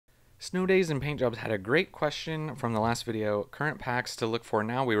Snow Days and Paint Jobs had a great question from the last video. Current packs to look for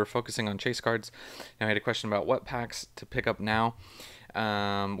now. We were focusing on chase cards. Now I had a question about what packs to pick up now.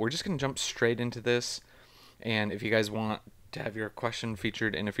 We're just going to jump straight into this. And if you guys want to have your question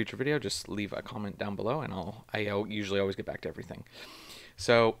featured in a future video, just leave a comment down below and I usually always get back to everything.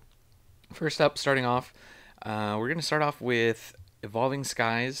 So first up, starting off, we're going to start off with Evolving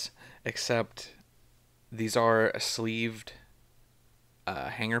Skies, except these are sleeved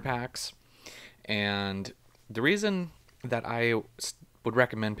hanger packs. And the reason that I would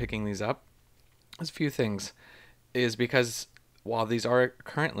recommend picking these up is a few things. Is because while these are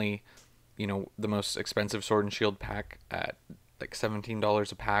currently, the most expensive Sword and Shield pack at like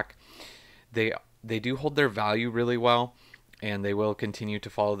 $17 a pack, they do hold their value really well, and they will continue to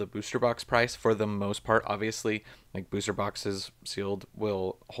follow the booster box price for the most part. Obviously, like booster boxes sealed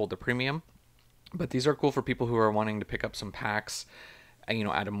will hold a premium, but these are cool for people who are wanting to pick up some packs,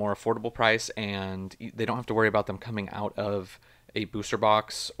 at a more affordable price, and they don't have to worry about them coming out of a booster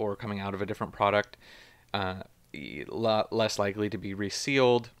box or coming out of a different product. Less likely to be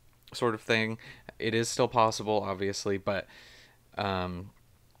resealed, sort of thing. It is still possible, obviously, but I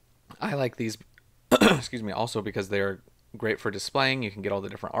like these excuse me, also because they're great for displaying. You can get all the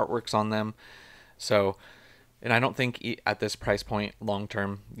different artworks on them. So, and I don't think at this price point, long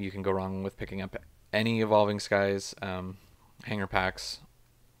term, you can go wrong with picking up any Evolving Skies hanger packs.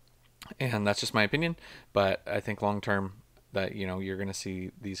 And that's just my opinion, but I think long term that you're going to see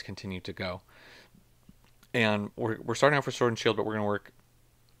these continue to go. And we're starting off with Sword and Shield, but we're going to work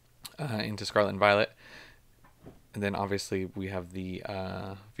into Scarlet and Violet. And then obviously we have the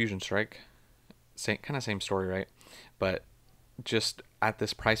Fusion Strike. Same story, right? But just at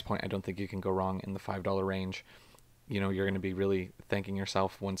this price point, I don't think you can go wrong in the $5 range. You're going to be really thanking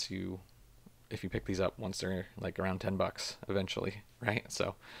yourself if you pick these up once they're like around $10 eventually, right?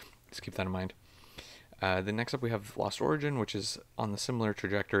 So just keep that in mind. Then next up we have Lost Origin, which is on the similar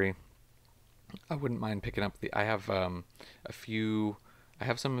trajectory. I wouldn't mind picking up I have I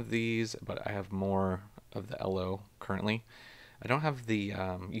have some of these, but I have more of the LO currently. I don't have the,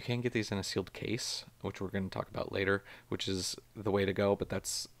 you can get these in a sealed case, which we're going to talk about later, which is the way to go, but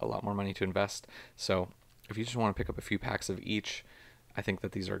that's a lot more money to invest. So if you just want to pick up a few packs of each, I think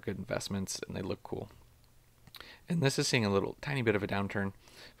that these are good investments and they look cool. And this is seeing a tiny bit of a downturn,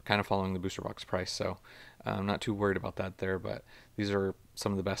 kind of following the booster box price, so I'm not too worried about that there, but these are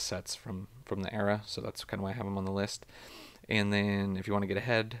some of the best sets from the era, so that's kind of why I have them on the list. And then if you want to get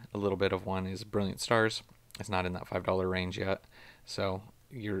ahead, a little bit of one is Brilliant Stars. It's not in that $5 range yet, so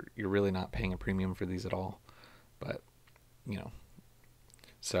you're really not paying a premium for these at all. But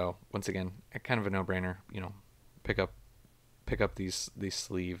so once again, kind of a no-brainer. Pick up these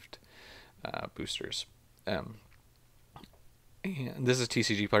sleeved boosters. And this is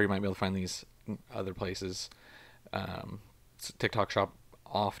TCG Player. You might be able to find these in other places. TikTok Shop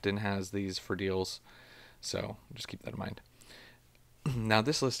often has these for deals, so just keep that in mind. Now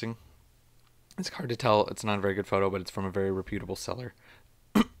this listing, it's hard to tell. It's not a very good photo, but it's from a very reputable seller.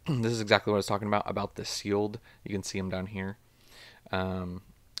 This is exactly what I was talking about the sealed. You can see them down here. Oh,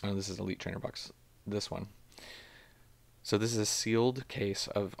 this is Elite Trainer Box. This one. So this is a sealed case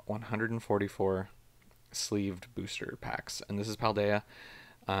of 144 sleeved booster packs, and this is Paldea.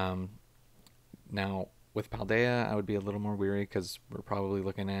 Now with Paldea, I would be a little more weary because we're probably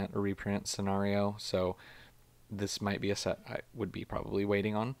looking at a reprint scenario, so this might be a set I would be probably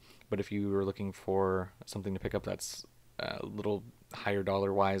waiting on. But if you were looking for something to pick up that's a little higher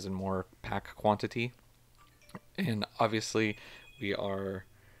dollar wise and more pack quantity, and obviously we are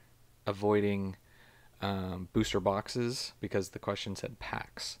avoiding booster boxes because the question said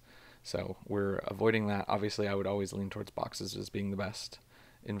packs, so we're avoiding that. Obviously I would always lean towards boxes as being the best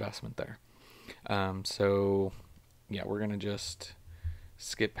investment there. So yeah, we're gonna just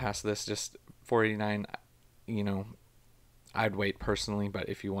skip past this. Just $4.89. I'd wait personally, but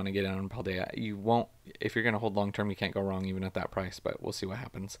if you want to get in on Paldea, you won't. If you're going to hold long term, you can't go wrong even at that price, but we'll see what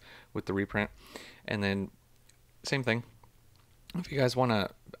happens with the reprint. And then same thing, if you guys want to,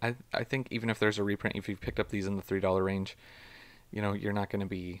 I think even if there's a reprint, if you've picked up these in the $3 range, you're not going to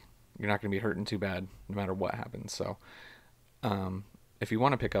be hurting too bad no matter what happens. So if you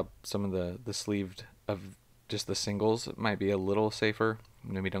want to pick up some of the sleeved of just the singles, it might be a little safer.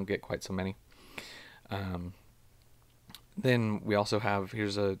 Maybe don't get quite so many. Then we also have,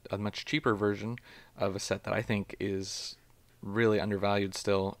 here's a much cheaper version of a set that I think is really undervalued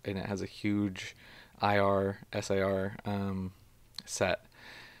still, and it has a huge SIR set,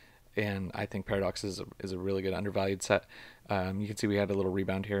 and I think Paradox is a really good undervalued set. You can see we had a little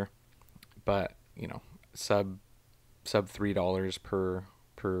rebound here, but sub $3 per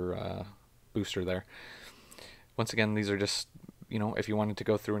per booster there. Once again, these are just, if you wanted to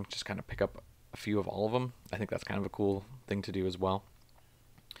go through and just kind of pick up a few of all of them, I think that's kind of a cool thing to do as well.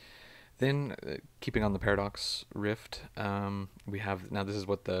 Then, keeping on the Paradox Rift, we have, now this is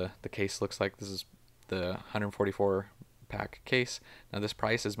what the case looks like. This is the 144 pack case. Now this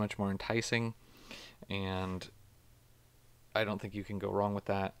price is much more enticing, and I don't think you can go wrong with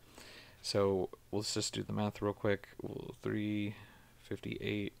that. So let's just do the math real quick.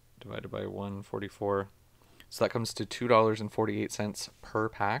 358 divided by 144. So that comes to $2.48 per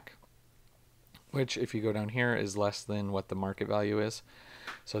pack, which if you go down here is less than what the market value is.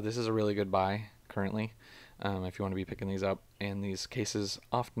 So this is a really good buy currently, if you want to be picking these up. And these cases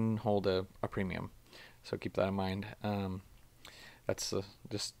often hold a premium, so keep that in mind. That's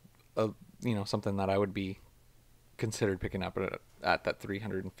just something that I would be considered picking up at that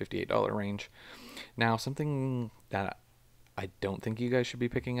 $358 range. Now, something that I don't think you guys should be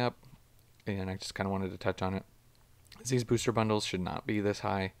picking up, and I just kind of wanted to touch on it, is these booster bundles should not be this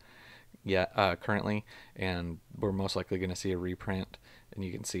high yet currently, and we're most likely going to see a reprint, and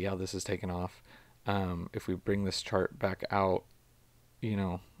you can see how this is taken off. If we bring this chart back out,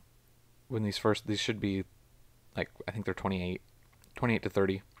 when these should be, like, I think they're 28 to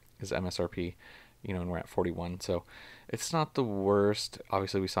 30 is MSRP, and we're at 41, so it's not the worst.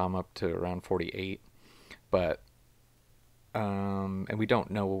 Obviously we saw them up to around 48, but and we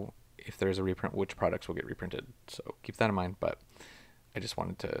don't know if there's a reprint which products will get reprinted, so keep that in mind. But I just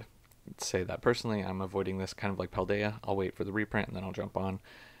wanted to say that personally I'm avoiding this, kind of like Paldea. I'll wait for the reprint and then I'll jump on.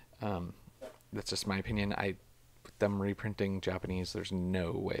 That's just my opinion. With them reprinting Japanese, there's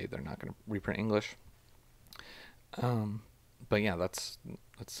no way they're not going to reprint English. But yeah, that's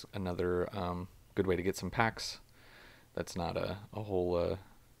another good way to get some packs. That's not a whole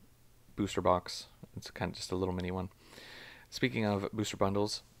booster box. It's kind of just a little mini one. Speaking of booster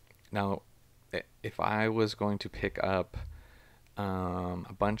bundles, now if I was going to pick up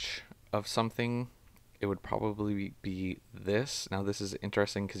a bunch of something, it would probably be this. Now this is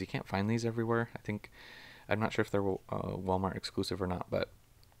interesting because you can't find these everywhere. I'm not sure if they're Walmart exclusive or not, but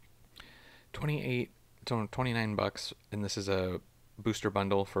 29 bucks, and this is a booster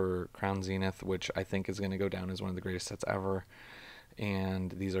bundle for Crown Zenith, which I think is going to go down as one of the greatest sets ever,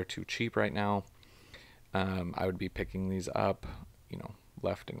 and these are too cheap right now. I would be picking these up,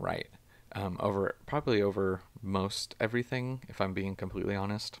 left and right, probably over most everything, if I'm being completely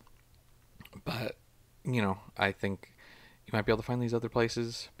honest. But I think you might be able to find these other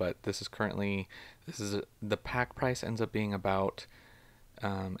places, but the pack price ends up being about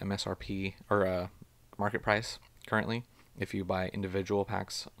MSRP, or market price currently, if you buy individual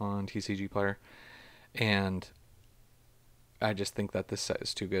packs on TCG Player. And I just think that this set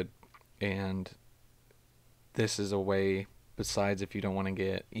is too good, and this is a way, besides if you don't want to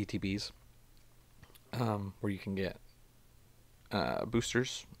get ETBs, where you can get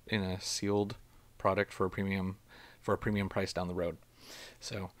boosters in a sealed product for a premium price down the road.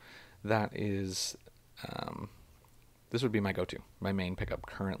 So that is this would be my go-to, my main pickup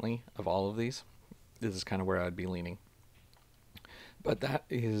currently of all of these. This is kind of where I'd be leaning. But that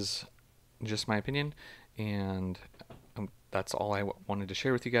is just my opinion, and that's all I wanted to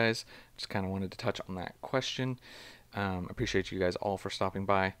share with you guys. Just kind of wanted to touch on that question. Appreciate you guys all for stopping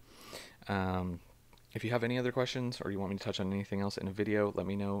by. If you have any other questions, or you want me to touch on anything else in a video, let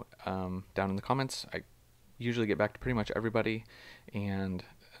me know down in the comments. I usually get back to pretty much everybody, and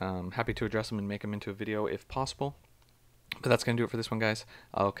happy to address them and make them into a video if possible. But that's going to do it for this one, guys.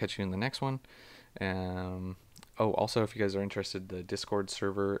 I'll catch you in the next one. Also, if you guys are interested, the Discord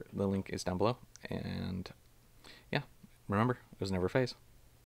server, the link is down below. And yeah, remember, it was never a phase.